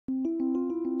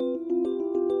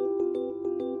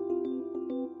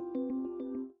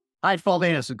Hi, Paul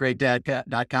Danis of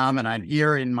GreatDad.com, and I'm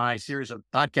here in my series of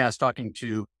podcasts talking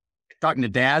to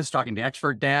dads, talking to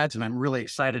expert dads, and I'm really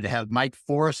excited to have Mike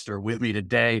Forrester with me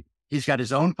today. He's got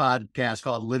his own podcast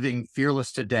called Living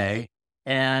Fearless Today,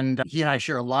 and he and I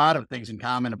share a lot of things in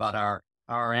common about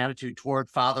our attitude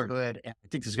toward fatherhood. And I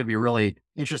think this is going to be a really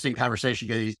interesting conversation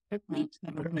because he's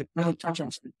really touch on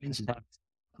some things about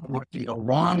what can go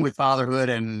wrong with fatherhood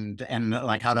and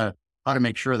like how to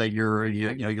make sure that you're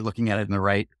looking at it in the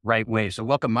right way. So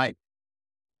welcome, Mike.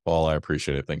 Paul, I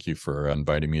appreciate it. Thank you for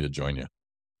inviting me to join you.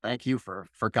 Thank you for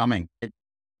coming.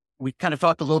 We kind of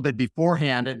talked a little bit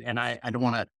beforehand, and I don't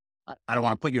want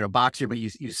to put you in a box here, but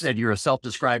you said you're a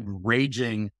self-described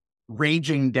raging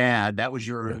dad. That was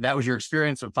your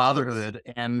experience of fatherhood,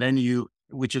 and then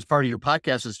which is part of your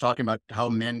podcast, is talking about how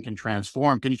men can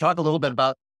transform. Can you talk a little bit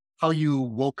about how you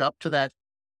woke up to that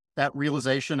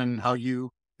realization and how you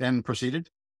then proceeded?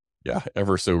 Yeah,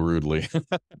 ever so rudely.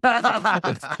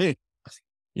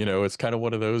 It's kind of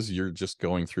one of those, you're just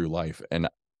going through life. And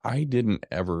I didn't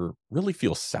ever really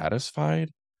feel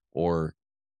satisfied or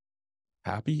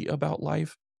happy about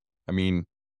life. I mean,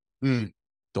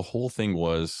 the whole thing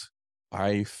was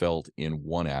I felt in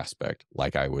one aspect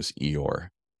like I was Eeyore,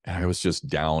 and I was just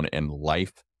down, and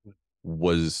life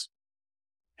was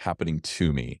happening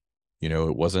to me.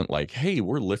 It wasn't like, hey,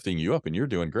 we're lifting you up and you're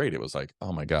doing great. It was like,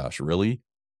 oh my gosh, really?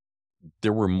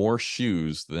 There were more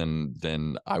shoes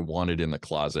than I wanted in the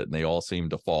closet, and they all seemed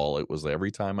to fall. It was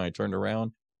every time I turned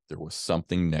around, there was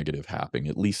something negative happening.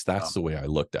 At least that's the way I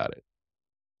looked at it.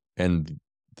 And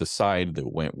the side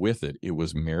that went with it, it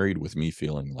was married with me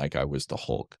feeling like I was the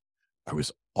Hulk. I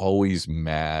was always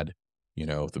mad.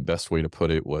 The best way to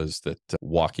put it was that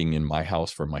walking in my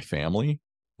house for my family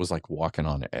was like walking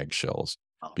on eggshells,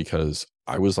 because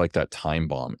I was like that time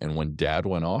bomb. And when dad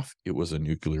went off, it was a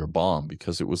nuclear bomb,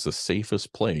 because it was the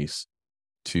safest place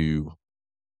to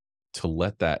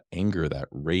let that anger, that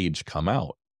rage come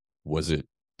out. Was it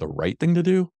the right thing to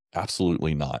do?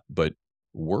 Absolutely not. But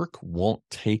work won't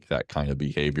take that kind of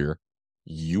behavior.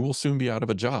 You will soon be out of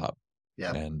a job.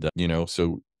 Yeah. And,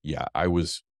 so yeah, I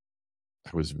was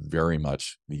very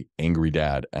much the angry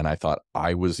dad. And I thought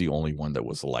I was the only one that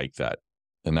was like that.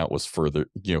 And that was further,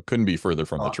 couldn't be further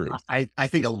from the truth. I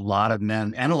think a lot of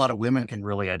men and a lot of women can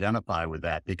really identify with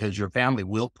that, because your family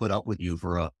will put up with you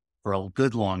for a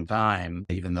good long time,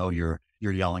 even though you're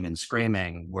yelling and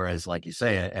screaming. Whereas, like you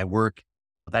say, at work,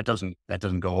 that doesn't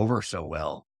go over so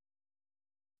well.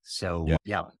 So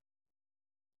yeah.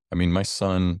 I mean, my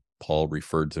son, Paul,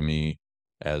 referred to me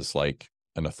as like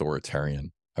an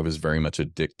authoritarian. I was very much a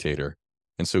dictator.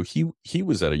 And so he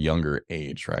was at a younger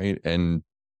age, right? And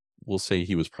we'll say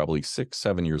he was probably 6,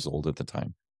 7 years old at the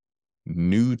time,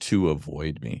 knew to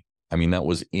avoid me. I mean, that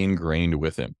was ingrained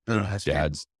with him.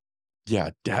 Dad's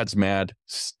mad,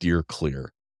 steer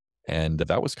clear. And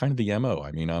that was kind of the MO.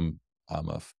 I mean, I'm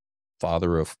a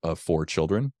father of 4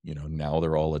 children, now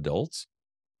they're all adults.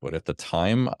 But at the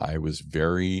time I was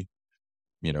very,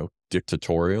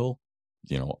 dictatorial,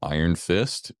 iron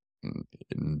fist,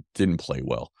 and didn't play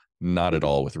well. Not at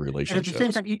all with relationships. And at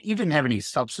the same time, you didn't have any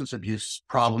substance abuse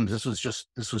problems. This was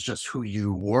just who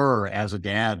you were as a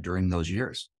dad during those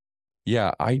years.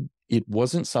 Yeah, it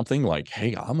wasn't something like,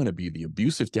 hey, I'm going to be the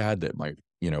abusive dad that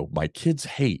my kids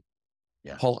hate.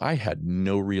 Yeah. Paul, I had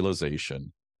no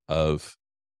realization of,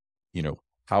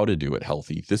 how to do it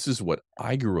healthy. This is what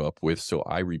I grew up with, so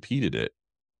I repeated it.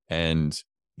 And,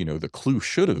 the clue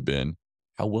should have been,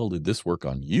 how well did this work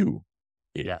on you?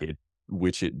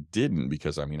 Which it didn't,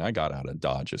 because I got out of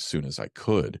Dodge as soon as I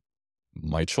could.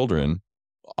 My children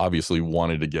obviously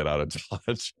wanted to get out of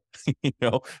Dodge,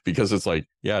 because it's like,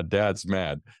 yeah, dad's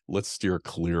mad. Let's steer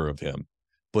clear of him.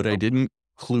 But I didn't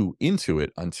clue into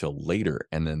it until later.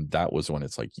 And then that was when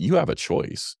it's like, you have a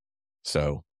choice.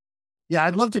 So. Yeah,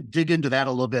 I'd love to dig into that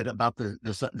a little bit about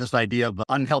this idea of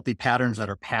unhealthy patterns that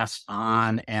are passed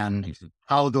on and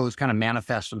how those kind of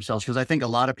manifest themselves. Because I think a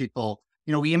lot of people,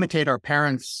 we imitate our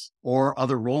parents or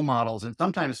other role models, and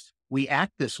sometimes we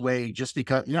act this way just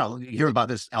because, you hear about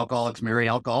this, alcoholics marry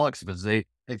alcoholics because they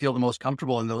feel the most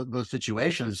comfortable in those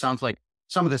situations. It sounds like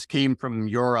some of this came from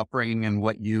your upbringing and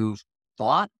what you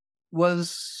thought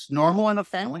was normal in a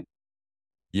family.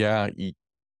 Yeah,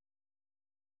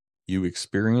 you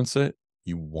experience it,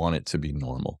 you want it to be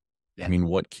normal. Yeah. I mean,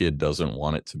 what kid doesn't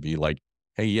want it to be like,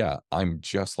 hey, yeah, I'm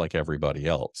just like everybody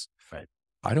else. Right.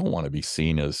 I don't want to be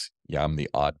seen as, yeah, I'm the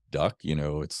odd duck.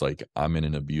 It's like I'm in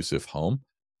an abusive home.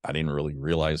 I didn't really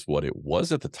realize what it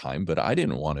was at the time, but I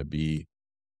didn't want to be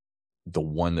the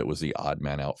one that was the odd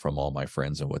man out from all my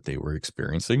friends and what they were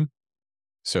experiencing.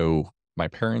 So my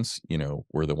parents,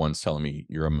 were the ones telling me,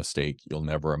 you're a mistake. You'll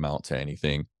never amount to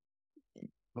anything.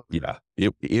 Yeah,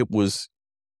 it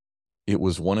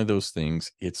was one of those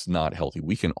things. It's not healthy.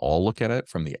 We can all look at it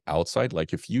from the outside.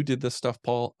 Like if you did this stuff,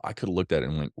 Paul, I could have looked at it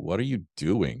and went, "What are you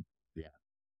doing?" Yeah.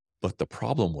 But the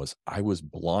problem was I was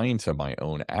blind to my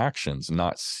own actions,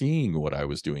 not seeing what I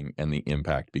was doing and the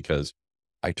impact, because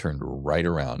I turned right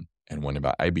around. And when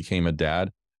I became a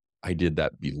dad, I did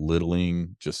that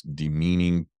belittling, just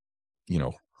demeaning,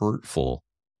 hurtful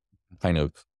kind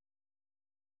of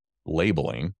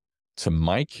labeling to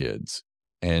my kids.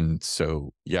 And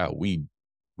so, yeah, we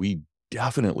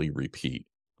definitely repeat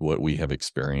what we have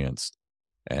experienced.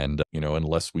 And,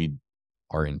 unless we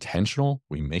are intentional,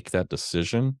 we make that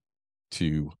decision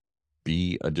to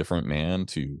be a different man,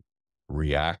 to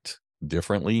react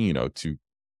differently, to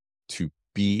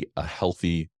be a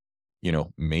healthy,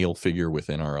 male figure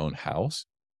within our own house.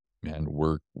 And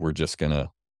we're just gonna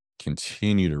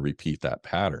continue to repeat that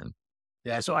pattern.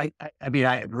 Yeah. So I mean,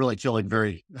 I'm feeling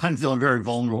very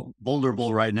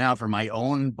vulnerable right now for my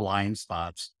own blind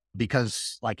spots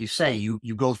because like you say, you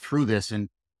go through this and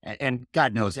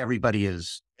God knows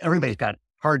everybody's got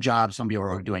hard jobs. Some people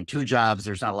are doing two jobs.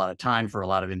 There's not a lot of time for a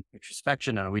lot of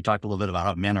introspection. And we talked a little bit about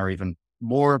how men are even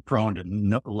more prone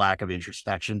to lack of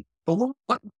introspection. But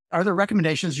what are the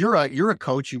recommendations? You're a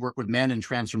coach. You work with men in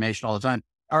transformation all the time.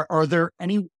 Are there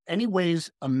any ways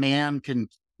a man can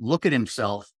look at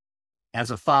himself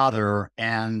as a father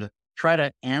and try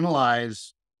to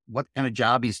analyze what kind of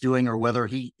job he's doing or whether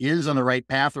he is on the right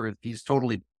path or if he's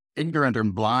totally ignorant or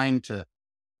blind to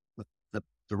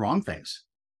the wrong things?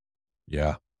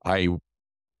 Yeah. I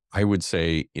would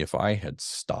say if I had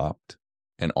stopped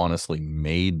and honestly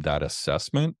made that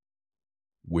assessment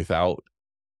without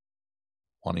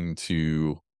wanting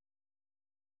to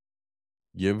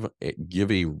give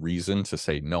a reason to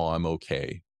say, no, I'm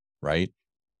okay. Right.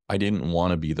 I didn't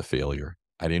want to be the failure.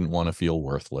 I didn't want to feel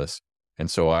worthless. And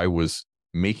so I was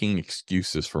making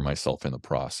excuses for myself in the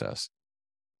process.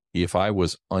 If I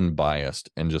was unbiased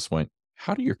and just went,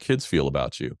 how do your kids feel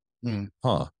about you? Mm,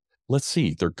 Huh. Let's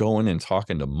see. They're going and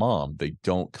talking to mom. They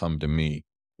don't come to me.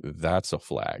 That's a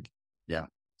flag. yeah.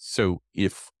 So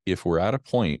if we're at a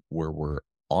point where we're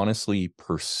honestly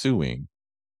pursuing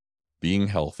being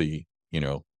healthy,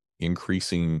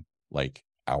 increasing like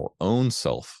our own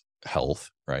self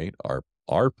health, right?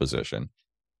 Our position,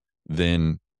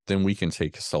 then we can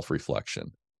take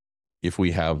self-reflection. If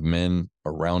we have men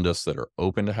around us that are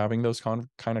open to having those kind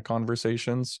of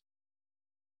conversations,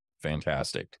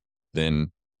 fantastic.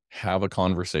 Then have a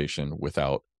conversation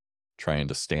without trying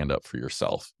to stand up for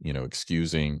yourself,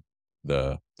 excusing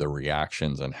the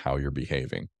reactions and how you're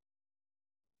behaving.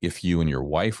 If you and your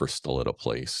wife are still at a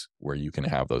place where you can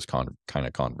have those kind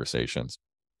of conversations,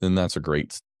 then that's a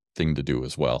great thing to do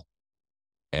as well.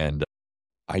 And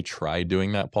I tried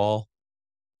doing that, Paul.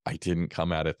 I didn't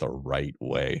come at it the right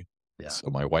way. Yeah. So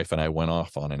my wife and I went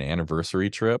off on an anniversary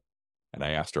trip and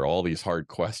I asked her all these hard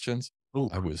questions. Ooh,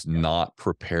 I was yeah. not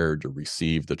prepared to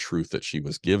receive the truth that she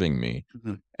was giving me.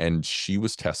 Mhm. And she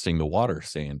was testing the water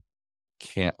saying,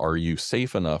 are you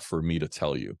safe enough for me to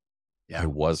tell you? I Yeah.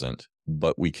 wasn't,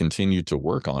 but we continued to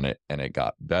work on it and it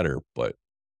got better, but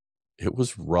it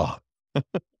was rough.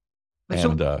 But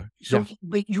so, And so yeah.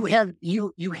 but you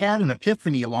had an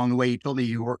epiphany along the way. You told me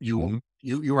Mhm.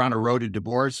 you were on a road to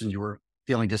divorce and you were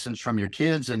feeling distance from your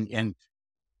kids. And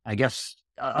I guess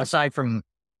aside from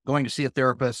going to see a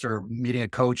therapist or meeting a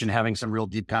coach and having some real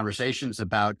deep conversations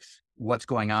about what's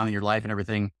going on in your life and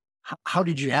everything, how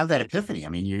did you have that epiphany? I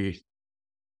mean,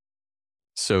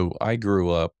 So I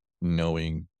grew up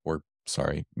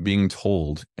being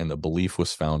told, and the belief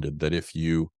was founded that if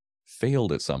you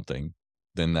failed at something,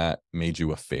 then that made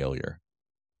you a failure.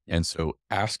 yeah. And so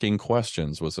asking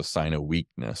questions was a sign of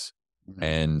weakness Mhm.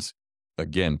 and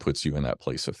again puts you in that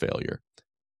place of failure.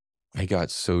 I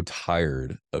got so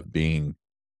tired of being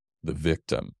the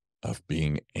victim, of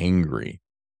being angry,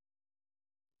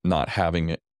 not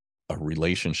having a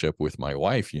relationship with my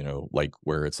wife, like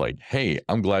where it's like, hey,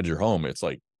 I'm glad you're home. It's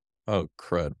like, oh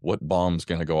crud, what bomb's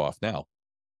gonna go off now?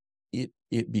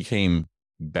 It became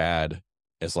bad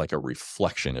as like a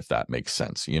reflection, if that makes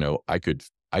sense.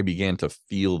 I began to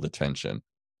feel the tension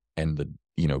and the,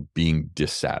 being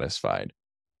dissatisfied.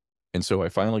 And so I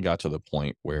finally got to the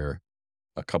point where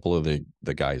a couple of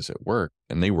the guys at work,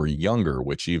 and they were younger,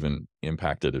 which even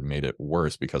impacted and made it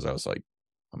worse because I was like,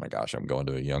 oh my gosh, I'm going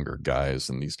to a younger guys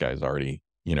and these guys already,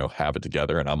 have it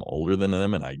together and I'm older than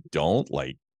them and I don't.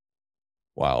 Like,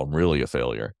 wow, I'm really a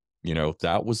failure.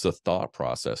 That was the thought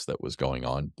process that was going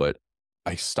on. But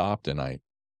I stopped and I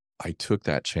took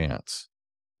that chance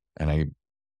and I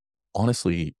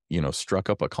honestly, struck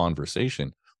up a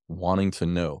conversation wanting to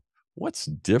know what's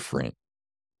different.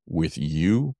 with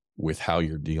you, with how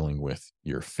you're dealing with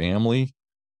your family,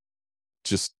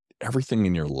 just everything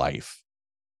in your life.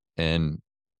 And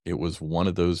it was one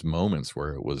of those moments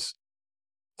where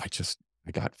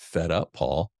I got fed up,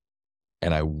 Paul,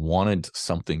 and I wanted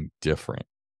something different.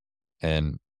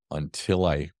 And until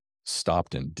I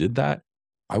stopped and did that,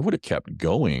 I would have kept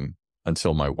going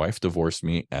until my wife divorced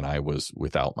me and I was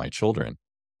without my children.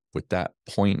 But that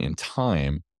point in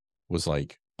time was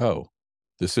like, oh,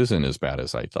 this isn't as bad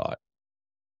as I thought.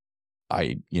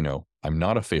 I'm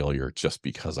not a failure just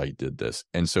because I did this.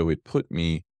 And so it put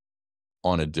me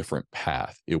on a different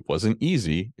path. It wasn't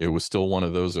easy. It was still one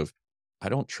of those of, I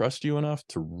don't trust you enough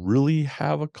to really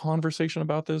have a conversation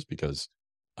about this because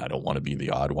I don't want to be the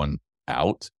odd one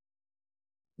out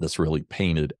that's really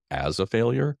painted as a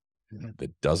failure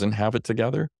that doesn't have it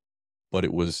together. But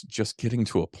it was just getting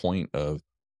to a point of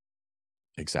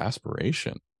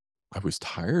exasperation. I was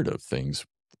tired of things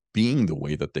being the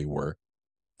way that they were.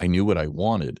 I knew what I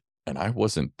wanted and I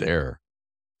wasn't there.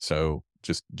 So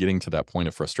just getting to that point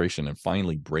of frustration and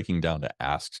finally breaking down to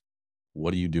ask,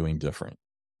 what are you doing different?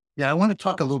 Yeah, I want to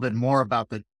talk a little bit more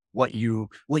about what you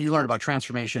learned about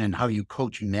transformation and how you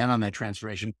coach men on that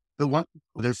transformation. But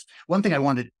there's one thing I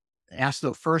wanted to ask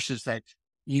though first is that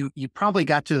you probably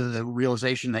got to the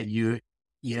realization that you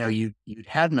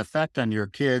had an effect on your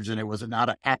kids and it was not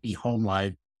a happy home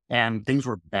life and things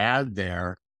were bad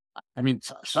there. I mean,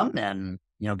 some men,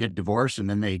 get divorced and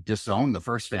then they disown the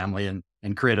first family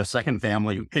and create a second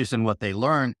family based on what they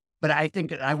learn. But I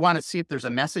think I want to see if there's a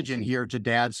message in here to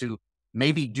dads who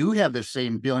maybe do have the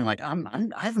same feeling like I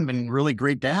haven't been a really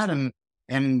great dad and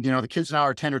the kids now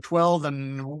are 10 or 12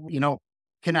 and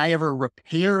can I ever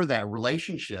repair that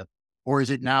relationship, or is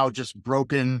it now just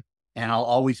broken and I'll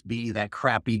always be that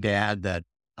crappy dad that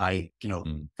I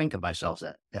think of myself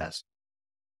as?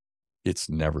 It's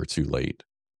never too late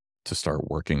to start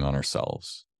working on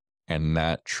ourselves, and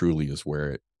that truly is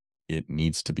where it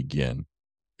needs to begin,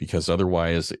 because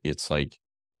otherwise it's like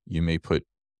you may put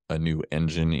a new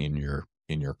engine in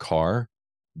your car,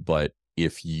 but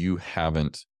if you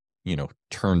haven't,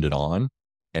 turned it on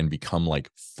and become like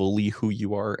fully who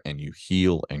you are and you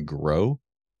heal and grow,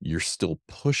 you're still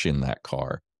pushing that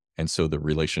car. And so the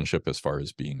relationship, as far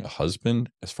as being a husband,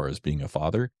 as far as being a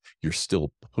father, you're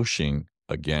still pushing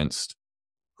against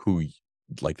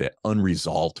like that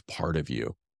unresolved part of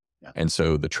you. Yeah. And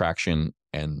so the traction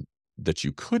and that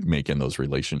you could make in those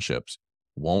relationships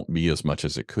won't be as much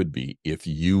as it could be if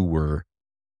you were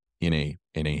in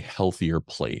a healthier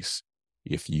place,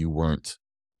 if you weren't,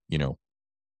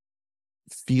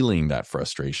 feeling that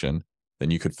frustration,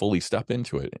 then you could fully step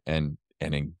into it and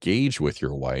engage with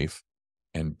your wife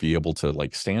and be able to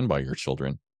like stand by your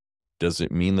children. Does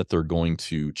it mean that they're going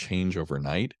to change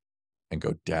overnight and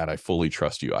go, Dad, I fully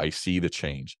trust you, I see the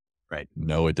change? Right.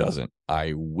 No, it doesn't.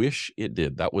 I wish it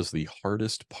did. That was the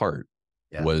hardest part.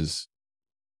 Yeah. Was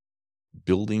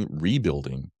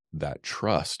rebuilding that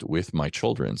trust with my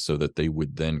children so that they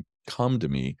would then come to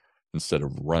me instead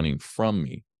of running from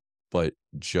me. But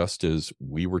just as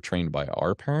we were trained by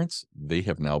our parents, they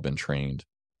have now been trained,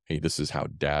 hey, this is how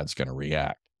dad's going to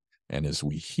react. And as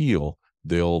we heal,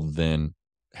 they'll then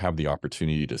have the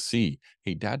opportunity to see,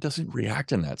 hey, dad doesn't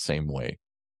react in that same way.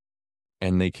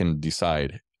 And they can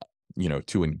decide,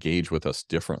 to engage with us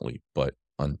differently. But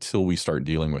until we start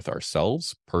dealing with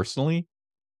ourselves personally,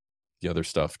 the other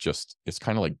stuff it's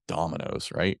kind of like dominoes,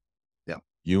 right? Yeah.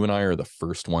 You and I are the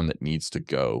first one that needs to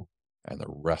go, and the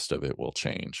rest of it will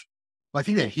change. Well, I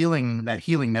think that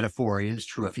healing metaphor is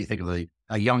true. If you think of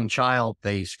a young child,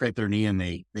 they scrape their knee and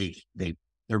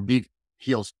their beat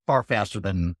heals far faster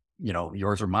than,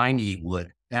 yours or mine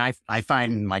would. And I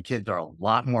find my kids are a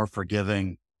lot more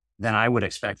forgiving than I would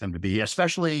expect them to be,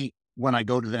 especially when I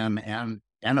go to them and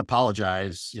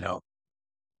apologize,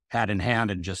 hat in hand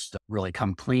and just really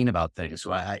come clean about things.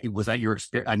 So was that your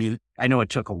experience? I mean, I know it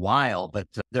took a while, but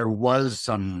there was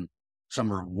some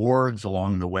rewards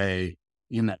along the way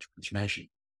in that transformation.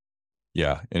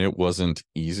 Yeah. And it wasn't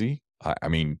easy. I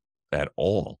mean, at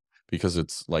all, because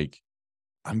it's like,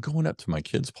 I'm going up to my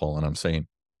kids, Paul, and I'm saying,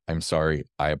 I'm sorry,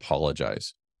 I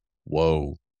apologize.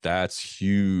 Whoa, that's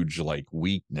huge, like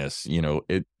weakness,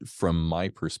 it from my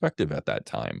perspective at that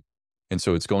time. And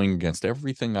so it's going against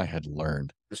everything I had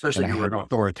learned. Especially if you were an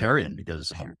authoritarian,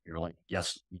 because you're like,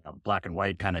 yes, black and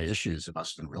white kind of issues. It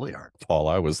must have been really hard. Paul,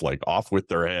 I was like off with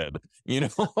their head,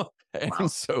 And Wow.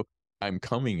 so I'm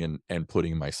coming in and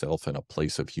putting myself in a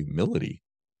place of humility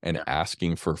and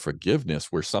asking for forgiveness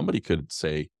where somebody could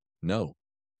say, no,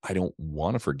 I don't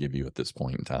want to forgive you at this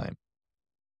point in time.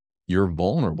 You're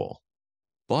vulnerable,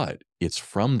 But it's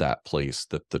from that place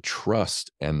that the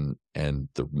trust and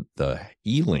the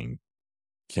healing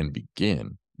can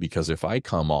begin. Because if I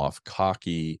come off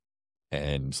cocky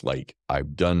and like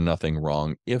I've done nothing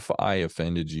wrong, if I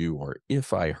offended you or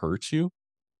if I hurt you,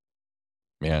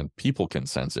 man, people can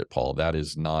sense it, Paul. That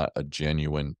is not a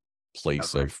genuine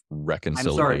place Right. of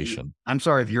reconciliation. I'm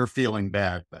sorry if you're feeling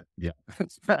bad, but yeah.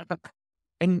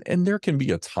 And there can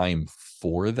be a time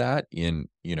for that in,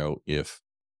 if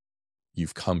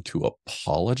you've come to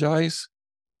apologize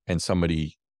and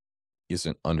somebody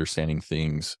isn't understanding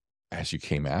things as you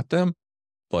came at them.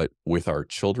 But with our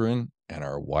children and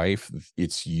our wife,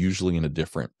 it's usually in a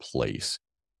different place.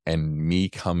 And me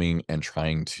coming and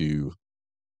trying to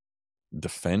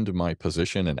defend my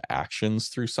position and actions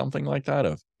through something like that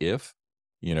of if,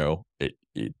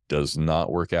 it does not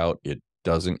work out, it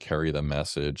doesn't carry the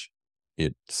message,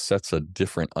 it sets a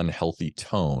different unhealthy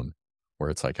tone where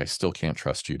it's like, I still can't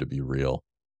trust you to be real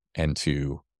and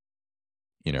to,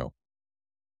 you know,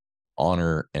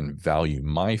 honor and value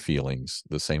my feelings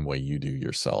the same way you do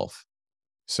yourself.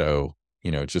 So,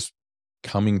 just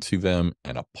coming to them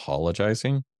and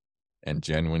apologizing and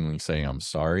genuinely saying, I'm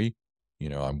sorry,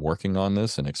 I'm working on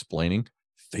this and explaining.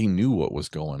 They knew what was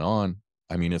going on.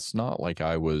 I mean, it's not like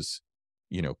I was,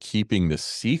 keeping the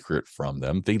secret from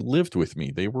them. They lived with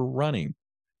me. They were running,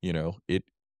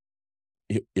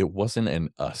 it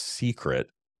wasn't a secret.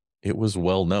 It was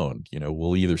well known.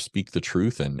 We'll either speak the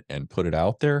truth and put it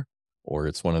out there, or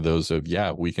it's one of those of,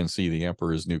 yeah, we can see the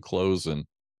emperor's new clothes and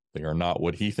they are not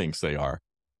what he thinks they are.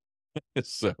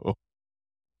 So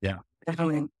Yeah. And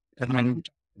then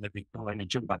going to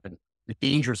jump about the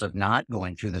dangers of not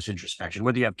going through this introspection,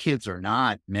 whether you have kids or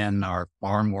not, men are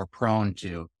far more prone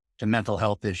to mental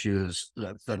health issues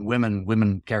than women.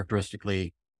 Women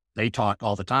characteristically, they talk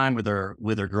all the time with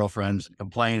their girlfriends and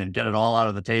complain and get it all out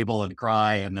of the table and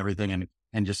cry and everything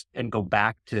and go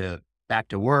back to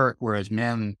work. Whereas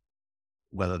men,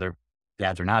 whether they're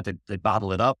dads or not, they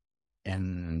bottle it up.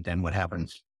 And then what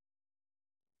happens?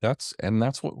 that's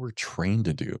what we're trained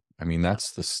to do. I mean,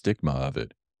 that's the stigma of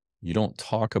it. You don't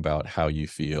talk about how you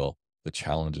feel, the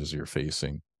challenges you're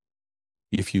facing.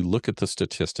 If you look at the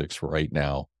statistics right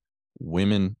now,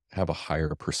 women have a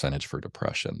higher percentage for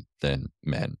depression than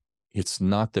men. It's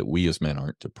not that we as men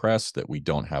aren't depressed, that we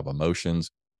don't have emotions.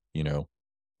 You know,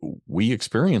 we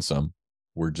experience them.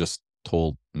 We're just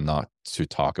told not to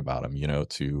talk about them,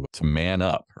 to man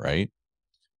up, right?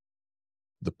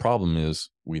 The problem is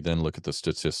we then look at the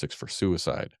statistics for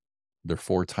suicide. They're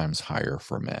 4 times higher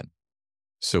for men.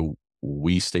 So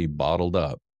we stay bottled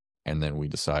up and then we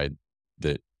decide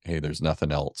that, hey, there's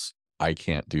nothing else. I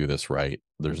can't do this right.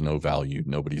 There's no value.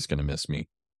 Nobody's going to miss me.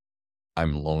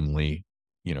 I'm lonely,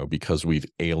 because we've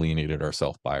alienated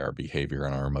ourselves by our behavior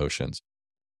and our emotions.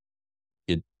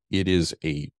 It is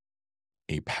a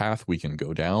path we can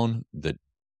go down that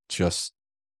just,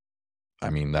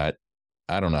 that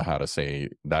I don't know how to say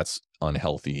that's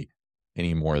unhealthy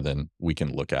any more than we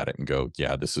can look at it and go,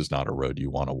 yeah, this is not a road you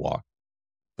want to walk.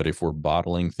 But if we're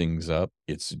bottling things up,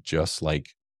 it's just like,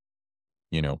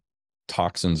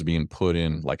 toxins being put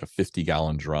in like a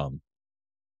 50-gallon drum.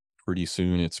 Pretty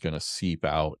soon it's going to seep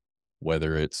out,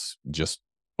 whether it's just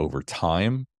over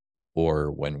time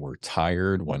or when we're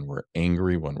tired, when we're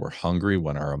angry, when we're hungry,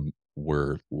 when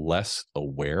we're less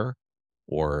aware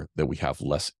or that we have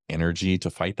less energy to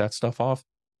fight that stuff off,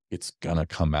 it's going to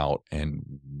come out. And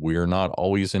we're not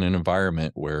always in an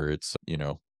environment where it's,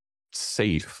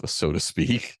 safe, so to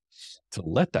speak, to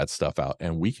let that stuff out.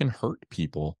 And we can hurt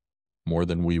people more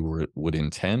than we would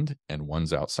intend and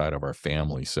ones outside of our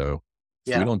family. So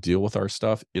if we don't deal with our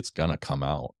stuff, it's going to come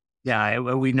out. Yeah,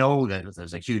 we know that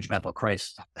there's a huge mental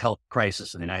health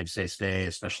crisis in the United States today,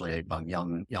 especially among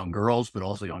young girls, but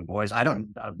also young boys.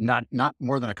 Not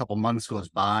more than a couple months goes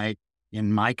by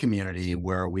in my community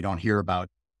where we don't hear about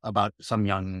some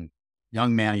young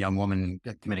man, a young woman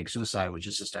committing suicide, which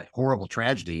is just a horrible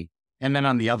tragedy. And then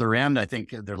on the other end, I think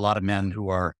there are a lot of men who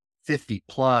are 50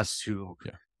 plus who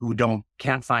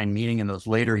can't find meaning in those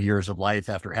later years of life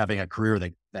after having a career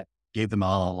that gave them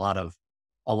a lot of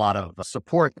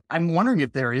support. I'm wondering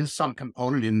if there is some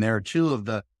component in there too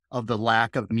of the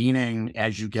lack of meaning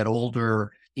as you get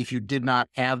older, if you did not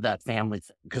have that family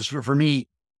thing. Because for me,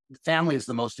 family is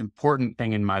the most important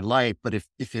thing in my life. But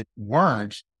if it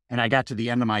weren't, and I got to the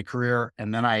end of my career,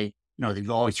 and then you've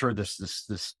always heard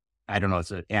this, I don't know,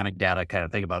 it's an anecdote kind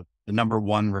of thing about the number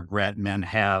one regret men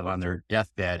have on their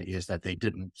deathbed is that they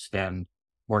didn't spend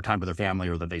more time with their family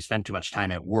or that they spent too much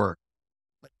time at work.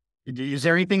 Is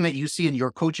there anything that you see in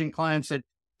your coaching clients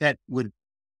that would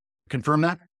confirm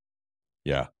that?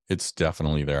 Yeah, it's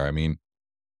definitely there. I mean,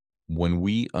 when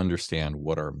we understand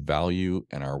what our value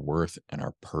and our worth and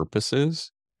our purpose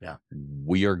is, Yeah.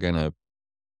 we are going to,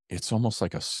 it's almost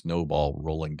like a snowball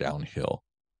rolling downhill.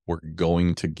 We're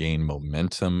going to gain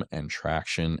momentum and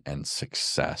traction and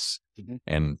success. Mhm.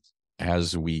 And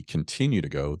as we continue to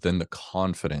go, then the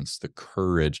confidence, the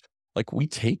courage, like we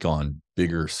take on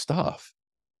bigger stuff.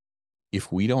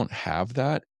 If we don't have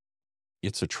that,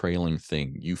 it's a trailing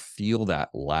thing. You feel that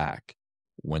lack.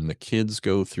 When the kids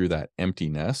go through that empty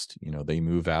nest, they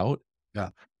move out. Yeah.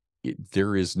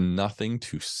 There is nothing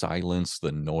to silence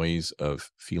the noise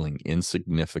of feeling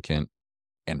insignificant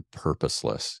and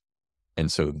purposeless.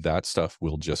 And so that stuff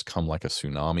will just come like a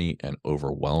tsunami and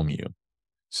overwhelm you.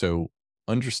 So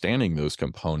understanding those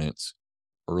components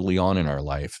early on in our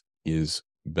life is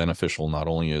beneficial, not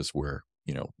only as we're,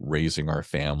 raising our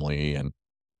family and,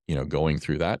 going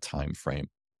through that time frame,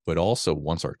 but also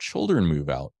once our children move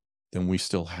out, then we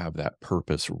still have that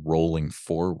purpose rolling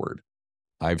forward.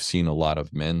 I've seen a lot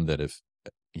of men that have,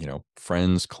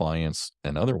 friends, clients,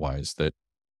 and otherwise, that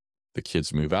the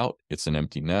kids move out, it's an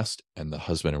empty nest, and the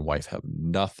husband and wife have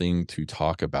nothing to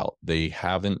talk about. They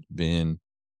haven't been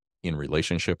in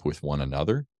relationship with one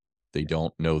another. They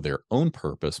don't know their own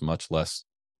purpose, much less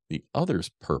the other's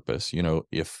purpose.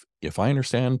 If I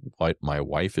understand what my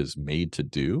wife is made to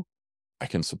do, I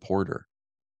can support her.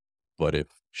 But if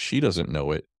she doesn't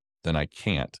know it, then I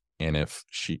can't. And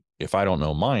if I don't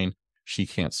know mine, she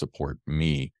can't support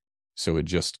me. So it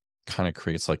just kind of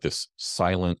creates like this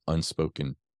silent,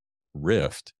 unspoken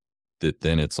rift that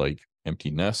then it's like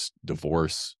empty nest,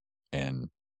 divorce, and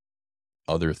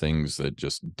other things that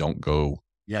just don't go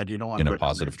Yeah. Do you don't want in to a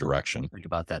positive direction. think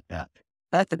about that, Pat?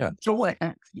 Yeah. So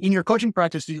in your coaching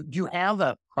practice, do you have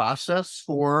a process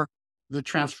for the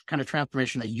kind of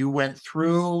transformation that you went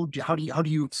through? How do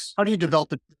you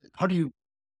develop it? How do you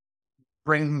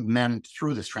bring men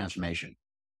through this transformation?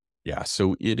 Yeah.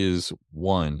 So it is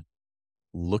one,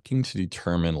 looking to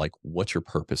determine like what your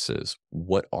purpose is.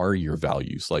 What are your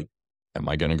values? Like, am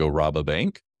I going to go rob a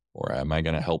bank, or am I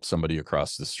going to help somebody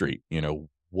across the street?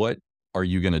 What are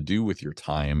you going to do with your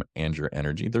time and your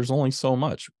energy? There's only so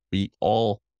much. We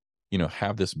all,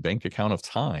 have this bank account of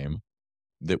time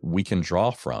that we can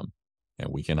draw from, and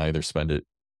we can either spend it,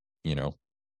 you know,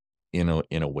 in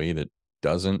a way that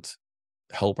doesn't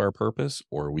help our purpose,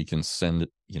 or we can spend it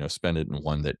in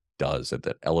one that does it,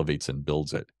 that elevates and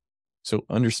builds it. So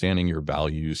understanding your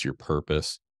values, your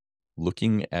purpose,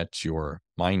 looking at your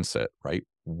mindset, right?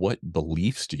 What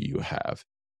beliefs do you have?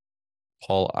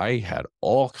 Paul, I had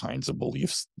all kinds of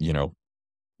beliefs,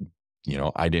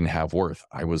 I didn't have worth.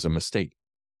 I was a mistake.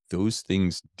 Those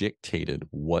things dictated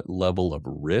what level of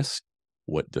risk,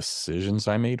 what decisions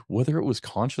I made, whether it was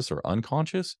conscious or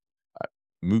unconscious,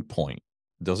 moot point,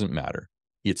 doesn't matter.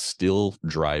 It's still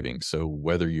driving. So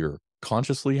whether you're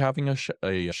consciously having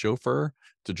a chauffeur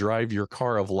to drive your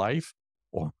car of life,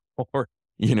 or, or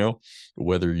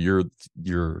whether you're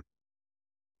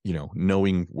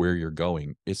knowing where you're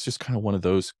going, it's just kind of one of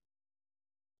those.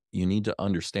 You need to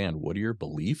understand, what are your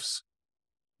beliefs,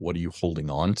 what are you holding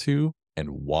on to, and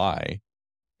why.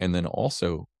 And then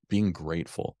also being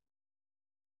grateful.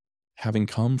 Having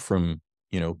come from,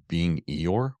 being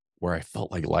Eeyore, where I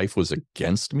felt like life was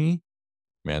against me,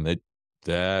 man,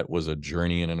 that was a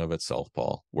journey in and of itself,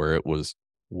 Paul, where it was,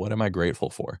 what am I grateful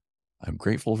for? I'm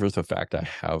grateful for the fact I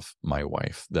have my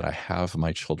wife, that I have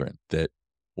my children, that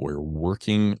we're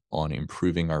working on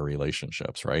improving our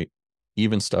relationships, right?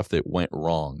 Even stuff that went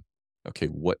wrong. Okay,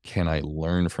 what can I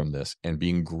learn from this? And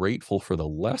being grateful for the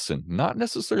lesson, not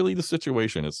necessarily the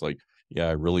situation. It's like, yeah,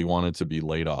 I really wanted to be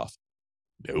laid off.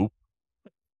 Nope.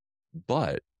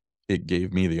 But it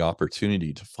gave me the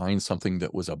opportunity to find something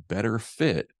that was a better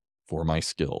fit for my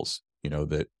skills,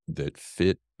 that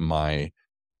fit my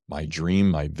dream,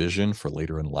 my vision for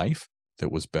later in life,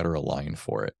 that was better aligned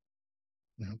for it.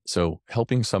 Mhm. So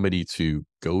helping somebody to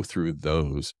go through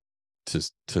those,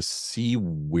 to see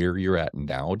where you're at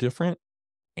now different,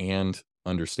 and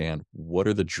understand what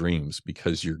are the dreams,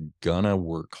 because you're gonna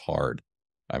work hard.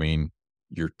 I mean,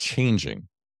 you're changing.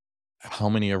 How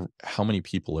many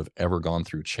people have ever gone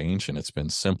through change and it's been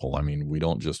simple? I mean, we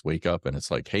don't just wake up and it's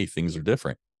like, hey, things are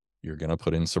different. You're going to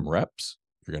put in some reps.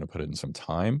 You're going to put in some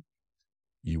time.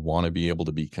 You want to be able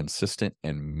to be consistent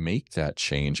and make that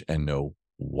change and know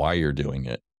why you're doing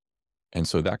it. And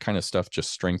so that kind of stuff just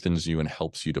strengthens you and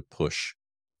helps you to push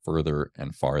further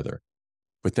and farther.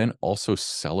 But then also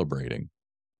celebrating,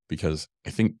 because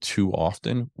I think too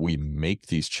often we make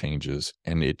these changes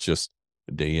and it just,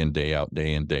 day in, day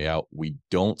in, day out, we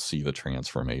don't see the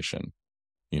transformation.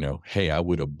 Hey, I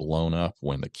would have blown up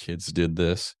when the kids did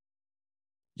this.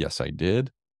 Yes, I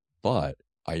did. But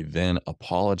I then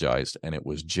apologized, and it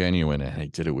was genuine, and I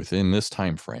did it within this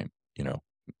time frame,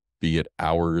 be it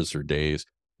hours or days.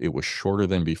 It was shorter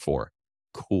than before.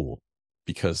 Cool.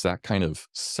 Because that kind of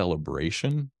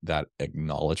celebration, that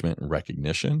acknowledgement and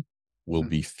recognition will Mm.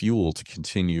 be fuel to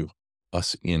continue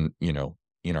us in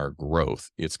our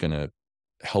growth. It's going to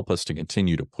help us to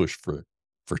continue to push for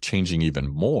changing even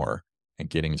more and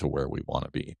getting to where we want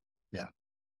to be. Yeah.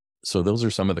 So those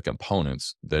are some of the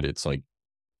components that it's like,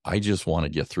 I just want to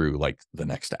get through like the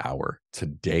next hour,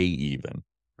 today even.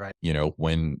 Right.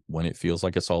 When it feels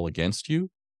like it's all against you,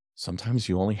 sometimes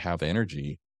you only have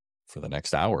energy for the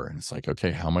next hour. And it's like,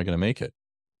 okay, how am I going to make it?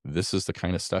 This is the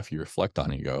kind of stuff you reflect on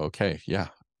and you go, okay, yeah,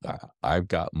 I've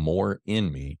got more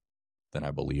in me than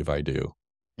I believe I do.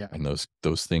 Yeah. And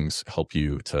those things help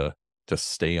you to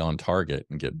stay on target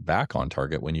and get back on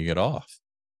target when you get off.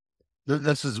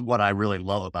 This is what I really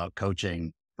love about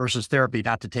coaching versus therapy,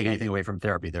 not to take anything away from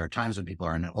therapy. There are times when people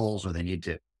are in holes where they need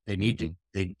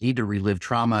to relive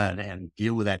trauma and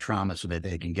deal with that trauma so that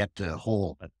they can get to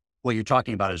whole. But what you're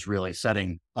talking about is really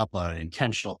setting up an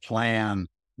intentional plan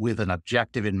with an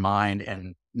objective in mind,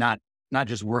 and not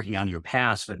just working on your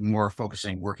past, but more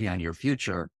working on your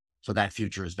future. So that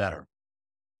future is better.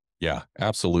 Yeah,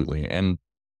 absolutely. And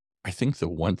I think the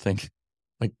one thing,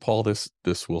 like Paul, this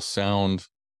will sound,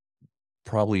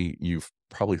 you've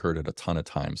probably heard it a ton of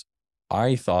times.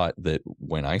 I thought that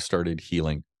when I started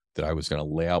healing, that I was going to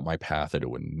lay out my path, that it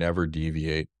would never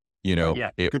deviate. Right.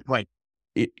 Yeah. Good point.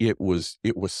 It was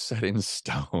set in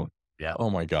stone. Yeah.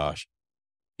 Oh my gosh.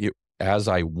 As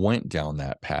I went down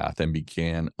that path and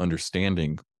began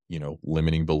understanding,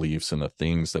 limiting beliefs and the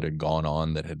things that had gone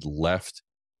on that had left,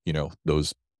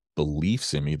 those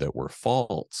beliefs in me that were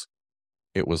false,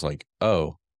 it was like,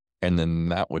 oh, and then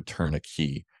that would turn a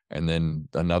key. And then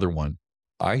another one,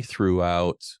 I threw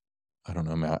out, I don't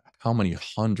know, Matt, how many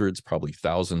hundreds, probably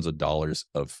thousands of dollars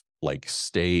of like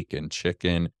steak and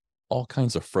chicken, all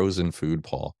kinds of frozen food,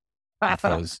 Paul,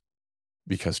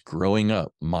 because growing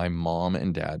up, my mom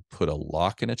and dad put a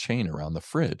lock and a chain around the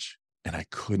fridge, and I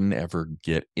couldn't ever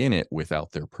get in it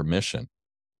without their permission.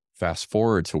 Fast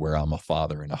forward to where I'm a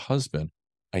father and a husband,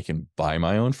 I can buy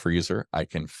my own freezer. I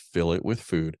can fill it with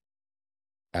food.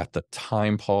 At the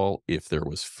time, Paul, if there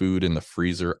was food in the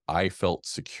freezer, I felt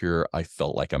secure. I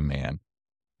felt like a man.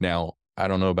 Now, I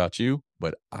don't know about you,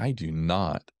 but I do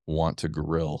not want to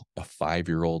grill a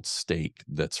 5-year-old steak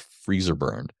that's freezer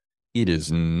burned. It is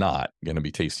not going to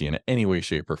be tasty in any way,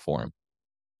 shape, or form.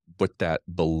 But that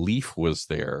belief was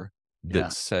there that Yeah.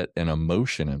 set an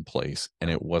emotion in place. And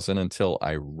it wasn't until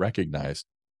I recognized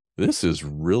this is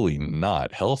really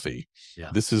not healthy.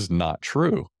 Yeah. This is not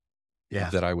true. Yeah.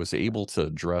 That I was able to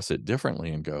address it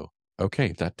differently and go,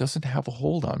 okay, that doesn't have a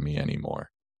hold on me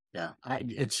anymore. Yeah.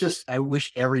 I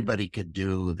wish everybody could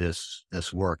do this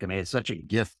work. I mean, it's such a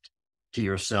gift to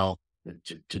yourself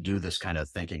to do this kind of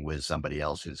thinking with somebody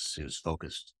else who's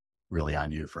focused really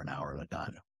on you for an hour at a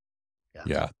time. Yeah.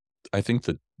 Yeah. I think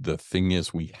that the thing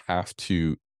is, we have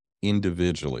to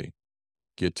individually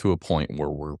get to a point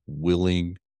where we're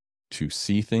willing to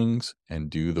see things and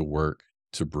do the work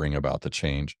to bring about the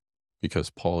change.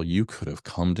 Because Paul, you could have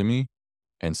come to me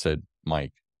and said,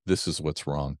 Mike, this is what's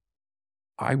wrong.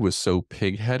 I was so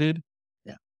pig-headed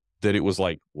Yeah. that it was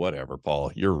like, whatever,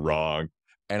 Paul, you're wrong.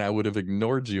 And I would have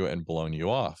ignored you and blown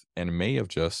you off and may have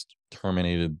just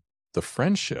terminated the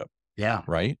friendship. Yeah.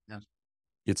 Right. Yeah.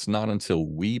 It's not until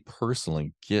we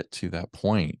personally get to that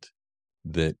point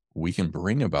that we can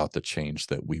bring about the change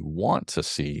that we want to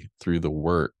see through the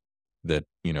work that,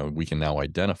 we can now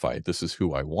identify, this is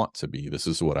who I want to be. This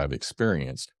is what I've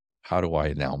experienced. How do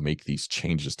I now make these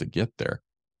changes to get there?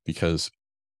 Because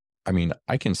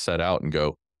I can set out and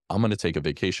go, I'm going to take a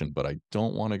vacation, but I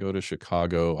don't want to go to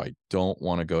Chicago. I don't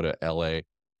want to go to LA,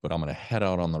 but I'm going to head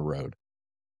out on the road.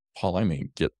 Paul, I may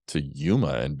get to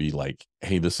Yuma and be like,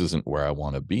 hey, this isn't where I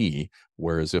want to be.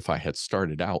 Whereas if I had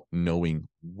started out knowing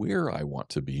where I want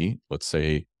to be, let's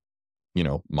say,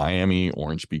 Miami,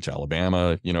 Orange Beach,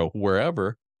 Alabama,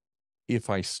 wherever, if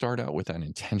I start out with that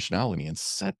intentionality and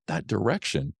set that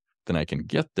direction, then I can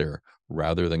get there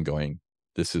rather than going,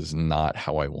 this is not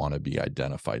how I want to be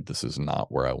identified. This is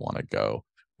not where I want to go.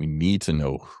 We need to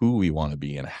know who we want to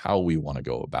be and how we want to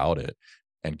go about it,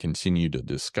 and continue to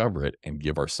discover it and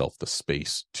give ourselves the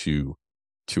space to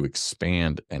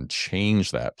expand and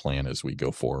change that plan as we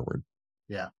go forward.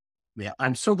 Yeah. Yeah.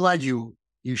 I'm so glad you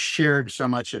shared so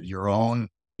much of your own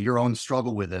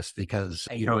struggle with this, because,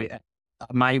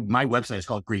 my website is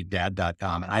called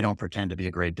GreatDad.com, and I don't pretend to be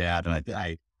a great dad.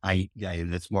 And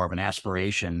it's more of an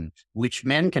aspiration, which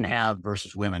men can have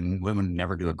versus women. Women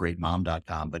never do a great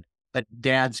mom.com, but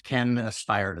dads can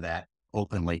aspire to that.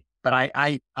 openly. But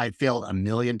I failed a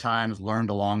million times, learned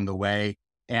along the way.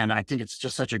 And I think it's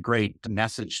just such a great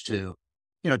message to,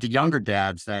 to younger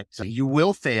dads that you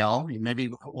will fail.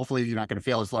 Maybe, hopefully you're not going to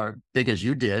fail as big as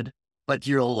you did, but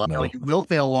No. you will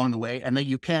fail along the way. And that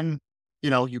you can,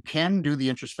 you can do the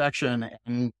introspection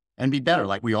and be better.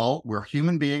 Like we're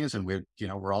human beings, and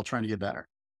we're all trying to get better.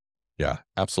 Yeah,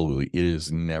 absolutely. It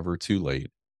is never too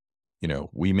late.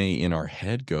 We may in our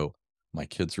head go, my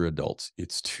kids are adults.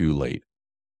 It's too late.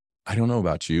 I don't know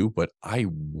about you, but I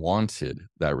wanted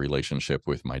that relationship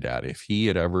with my dad. If he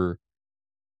had ever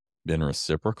been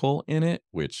reciprocal in it,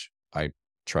 which I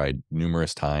tried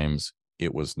numerous times,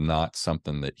 it was not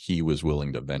something that he was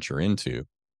willing to venture into.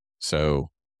 So,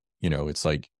 it's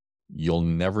like you'll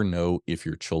never know if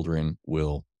your children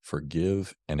will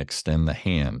forgive and extend the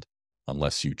hand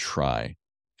unless you try.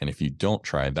 And if you don't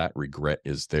try, that regret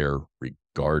is there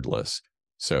regardless.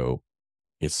 So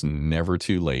it's never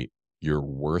too late. You're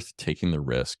worth taking the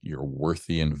risk. You're worth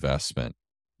the investment.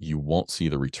 You won't see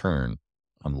the return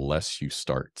unless you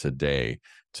start today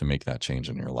to make that change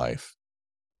in your life.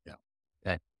 Yeah.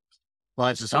 Okay. Well,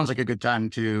 it sounds like a good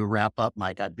time to wrap up,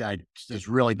 Mike. It's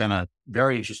really been a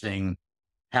very interesting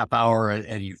half hour,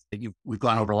 and we've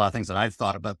gone over a lot of things that I've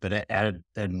thought about, but it added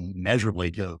immeasurably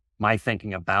to my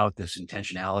thinking about this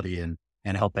intentionality and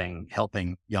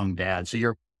helping young dads. So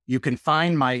you can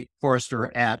find Mike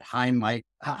Forrester at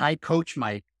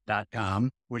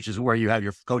highcoachmike.com, which is where you have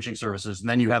your coaching services. And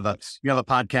then you have a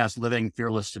podcast, Living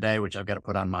Fearless Today, which I've got to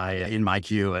put on in my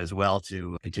queue as well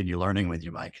to continue learning with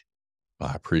you, Mike.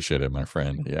 I appreciate it, my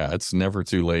friend. Yeah, it's never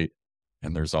too late.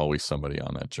 And there's always somebody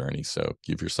on that journey. So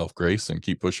give yourself grace and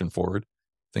keep pushing forward.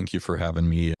 Thank you for having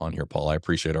me on here, Paul. I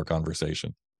appreciate our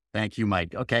conversation. Thank you,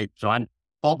 Mike. Okay. So I'm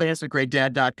Paul Bass at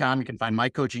GreatDad.com. You can find my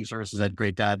coaching services at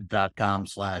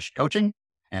GreatDad.com/coaching.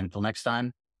 And until next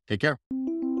time, take care.